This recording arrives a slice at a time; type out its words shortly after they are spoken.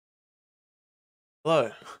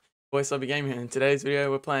Hello, boy Slobby Game here. In today's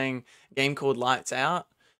video, we're playing a game called Lights Out.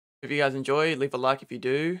 If you guys enjoy, leave a like if you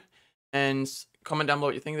do, and comment down below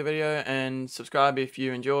what you think of the video, and subscribe if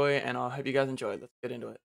you enjoy, and I hope you guys enjoy. Let's get into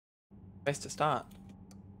it. Best to start.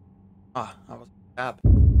 Ah, I was tab.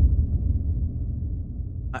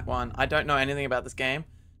 Night 1. I don't know anything about this game.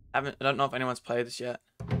 I don't know if anyone's played this yet.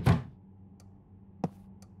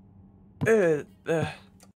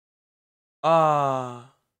 Ah.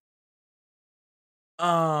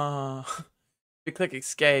 If you click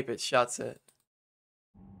escape, it shuts it.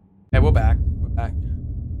 Okay, we're back. We're back.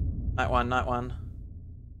 Night 1, night 1.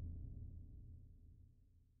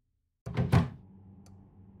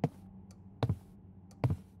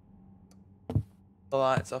 The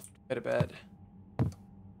lights off, go to bed.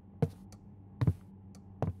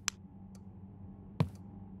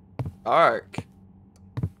 Dark.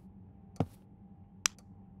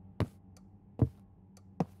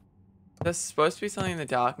 There's supposed to be something in the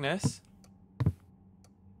darkness.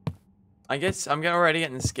 I guess I'm already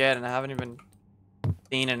getting scared and I haven't even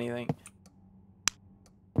seen anything.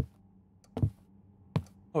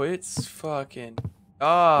 Oh, it's fucking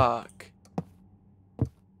dark.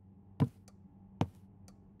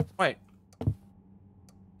 Wait.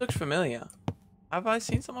 Looks familiar. Have I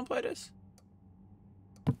seen someone play this?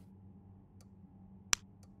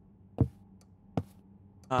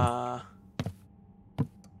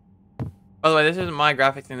 By the way, this isn't my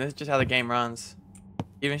graphics thing, this is just how the game runs.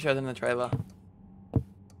 Even shows in the trailer.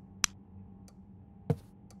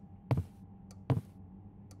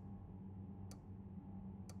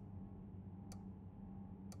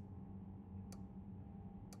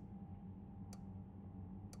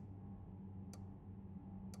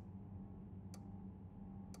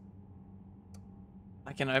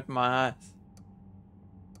 I can open my eyes.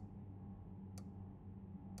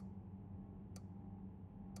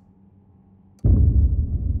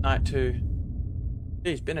 Night 2.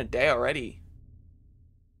 Dude, it's been a day already.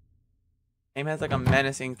 Game has like a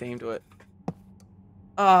menacing theme to it.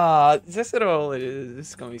 Ah, is this at all it is? This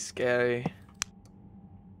is gonna be scary.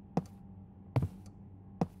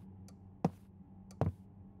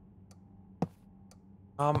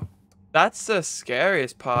 That's the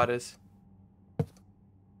scariest part is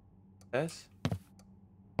this.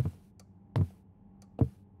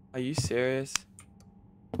 Are you serious?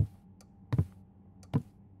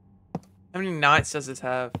 How many nights does this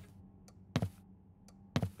have?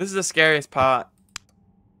 This is the scariest part.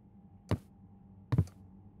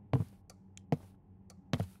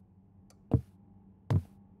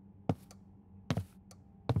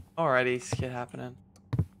 Alrighty, shit happening.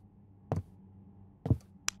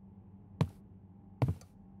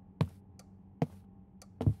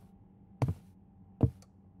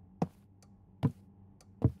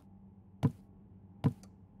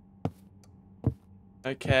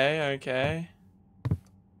 Okay, okay.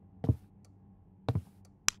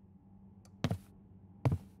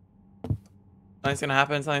 Something's gonna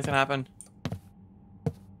happen, something's gonna happen.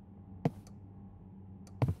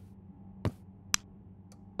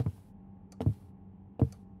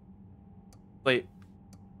 Sleep.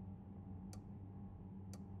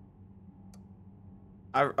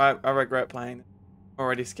 I regret playing. I'm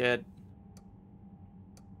already scared.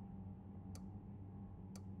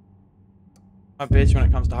 I'm a bitch when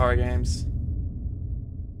it comes to horror games.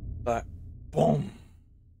 But boom.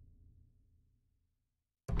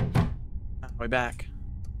 We're back.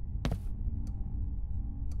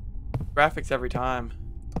 Graphics every time.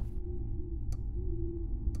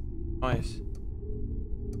 Nice.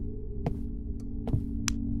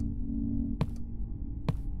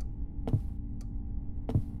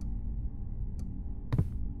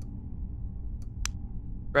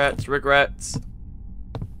 Regrets.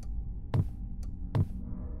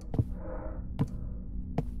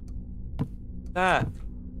 That.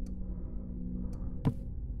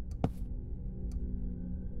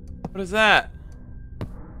 What is that?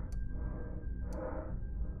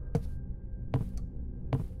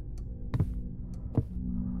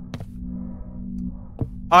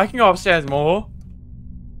 I can go upstairs more.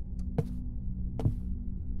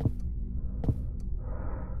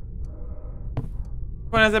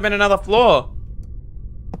 When has there been another floor?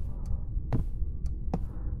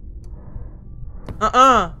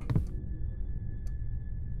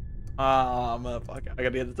 Ah, motherfucker. I gotta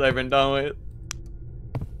get this over and done with.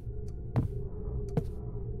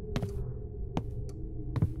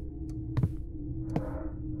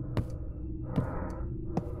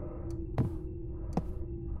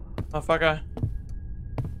 Motherfucker.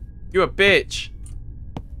 You a bitch.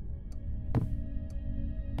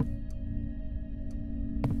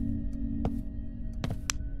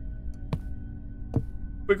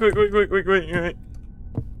 Quick.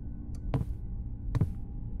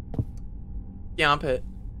 The armpit.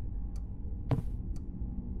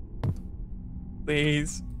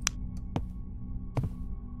 Please.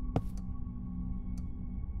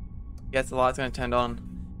 Yes, the light's gonna turn on.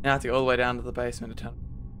 And I have to go all the way down to the basement to turn.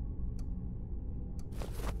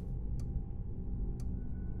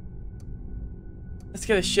 Let's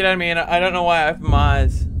get the shit out of me, and I don't know why I opened my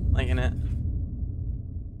eyes like in it.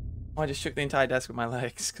 Oh, I just shook the entire desk with my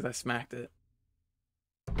legs because I smacked it.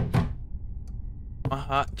 My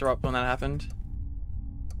heart dropped when that happened.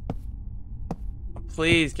 Oh,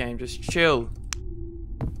 please, game, just chill.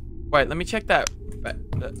 Wait, let me check that.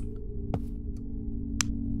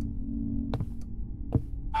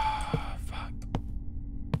 Oh, fuck.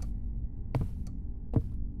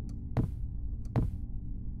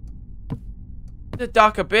 It's a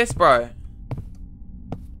dark abyss, bro.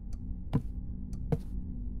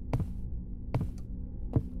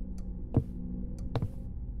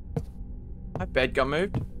 My bed got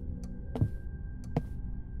moved.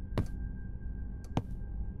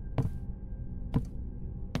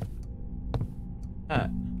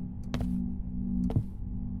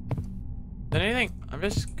 Is there anything? I've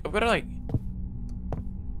got to like.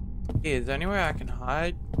 Is there anywhere I can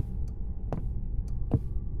hide?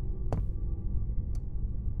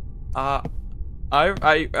 If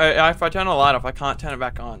I turn a light off, I can't turn it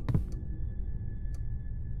back on.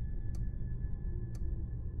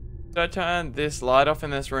 Should I turn this light off in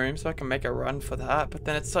this room so I can make a run for that? But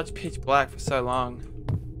then it's such pitch black for so long.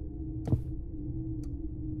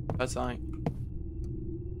 That's like.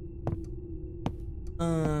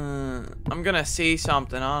 I'm gonna see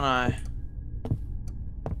something, aren't I?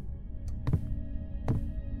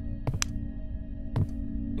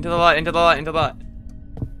 Into the light.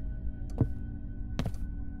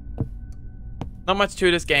 Not much to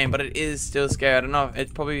this game, but it is still scary. I don't know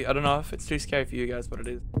if it's too scary for you guys, but it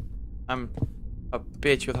is. I'm a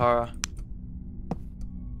bitch with horror.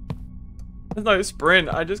 There's no sprint.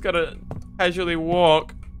 I just gotta casually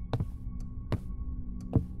walk.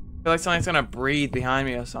 I feel like something's gonna breathe behind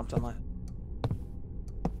me or something like that.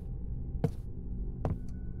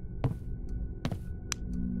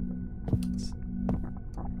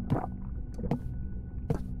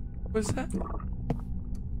 What's that?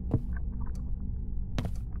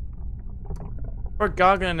 We're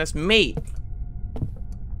gargling this meat.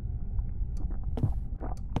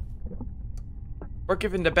 We're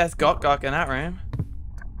giving the best gok in that room.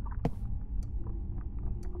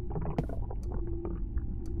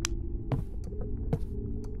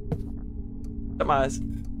 Shut my eyes.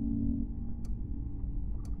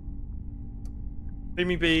 Leave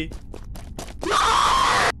me be.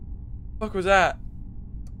 What was that?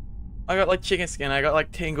 I got like chicken skin. I got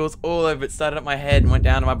like tingles all over it. Started up my head and went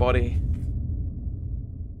down to my body.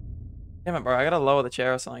 Damn it, bro. I gotta lower the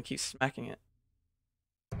chair or something. I keep smacking it.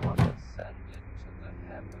 One ascended to the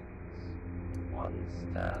heavens. One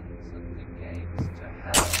stands at the gates to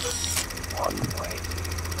hell. One waiting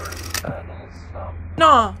for eternal slumber.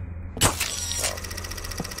 Nah.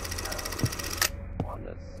 One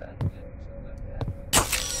ascended to the heavens.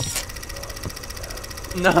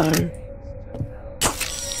 No.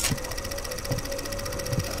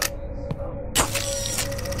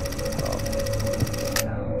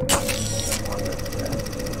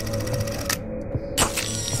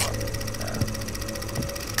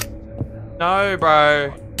 No,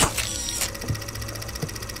 bro.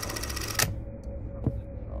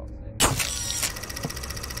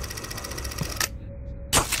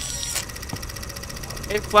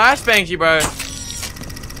 It flashbangs you, bro.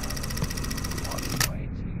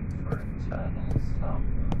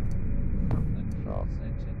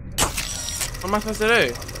 What am I supposed to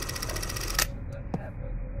do?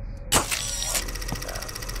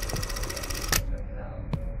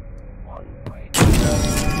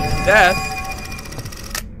 Death?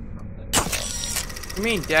 What do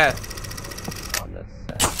you mean death? One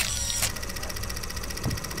ascends.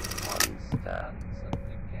 One stands at the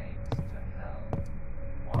gates to hell.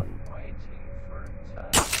 One waiting for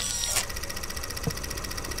eternal slumber.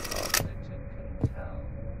 It can tell.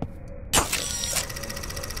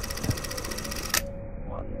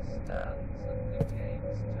 One stands at the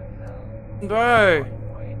gates to hell. Bro.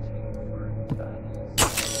 One waiting for eternal slumber.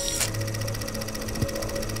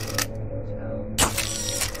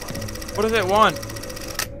 What does it want?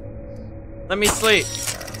 Let me sleep.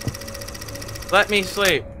 Let me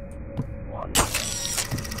sleep.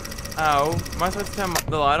 Ow. Am I supposed to turn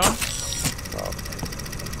the light on?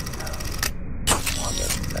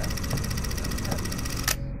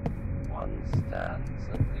 One stands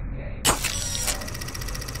at the gate.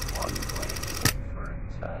 One waiting for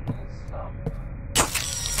eternal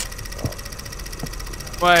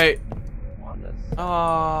Wait. One is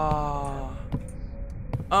Oh.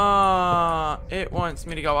 It wants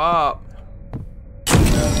me to go up.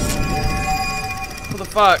 What the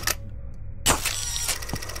fuck?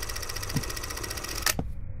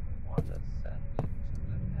 one ascended to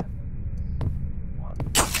the heavens. One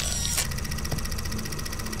descended.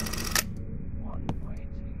 One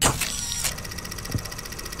waiting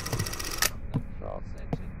from the closet it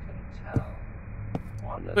can tell.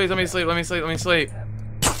 One Please let me sleep, let me sleep, let me sleep. heavens.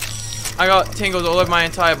 I got tingles all over my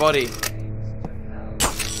entire body. Gates to hell.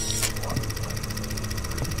 One waiting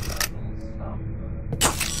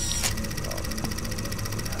for eternal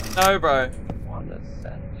slumber. No, bro. One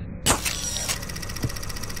ascended to the heavens.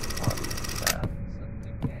 One stands at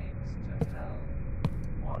the gates to hell.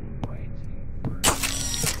 One waiting for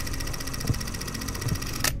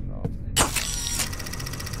eternal.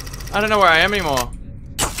 I don't know where I am anymore.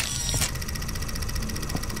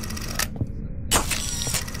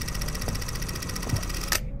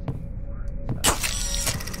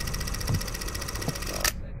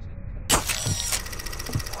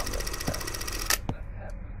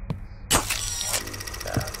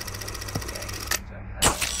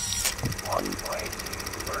 One waiting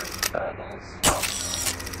for eternal slumber.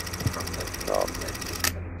 From the closet you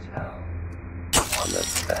can tell. One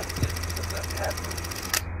ascended to the heavens.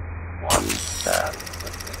 One stands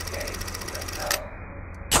at the gates to hell.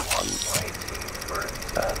 One waiting for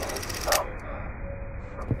eternal slumber.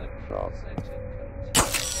 From the closet you can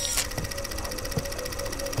tell.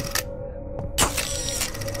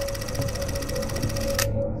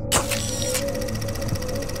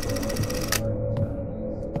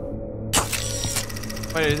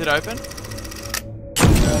 Wait, is it open?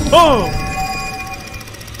 Oh!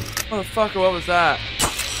 Motherfucker, what was that?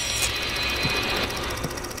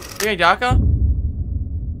 You getting darker?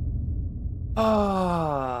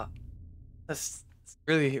 Ah, that's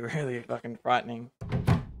really, really fucking frightening.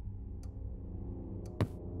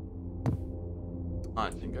 I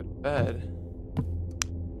didn't go to bed.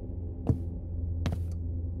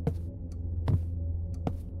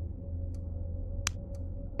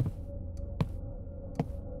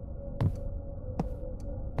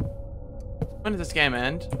 When does this game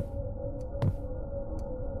end?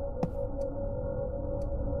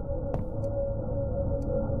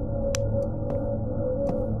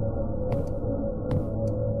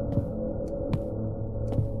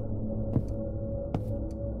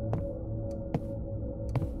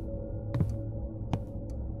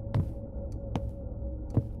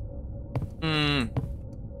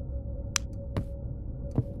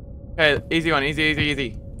 Okay, easy one, easy, easy,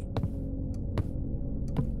 easy.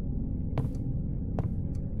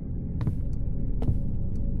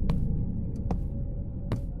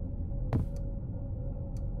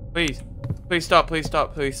 Please. Please stop, please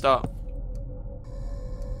stop, please stop.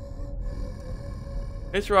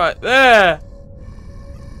 It's right there!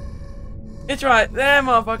 It's right there,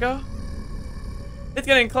 motherfucker! It's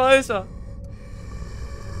getting closer!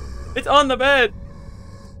 It's on the bed!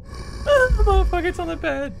 Motherfucker, it's on the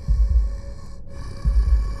bed!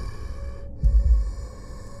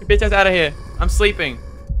 You bitch ass out of here. I'm sleeping.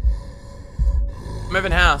 I'm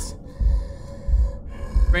moving house.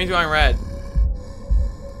 Screen's going red.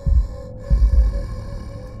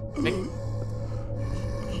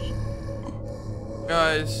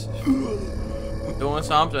 Guys, I'm doing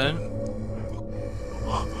something.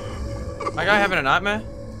 My guy having a nightmare?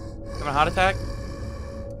 Having a heart attack?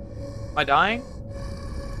 Am I dying?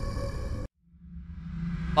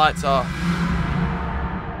 Lights off.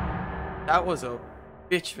 That was a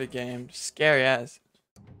bitch of a game. Scary as.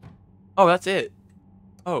 Oh, that's it.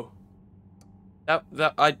 Oh. I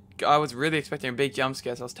was really expecting a big jump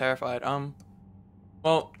scare, so I was terrified.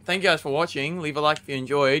 Well, thank you guys for watching. Leave a like if you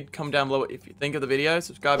enjoyed. Comment down below if you think of the video.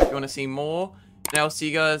 Subscribe if you want to see more. And I'll see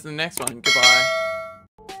you guys in the next one. Goodbye.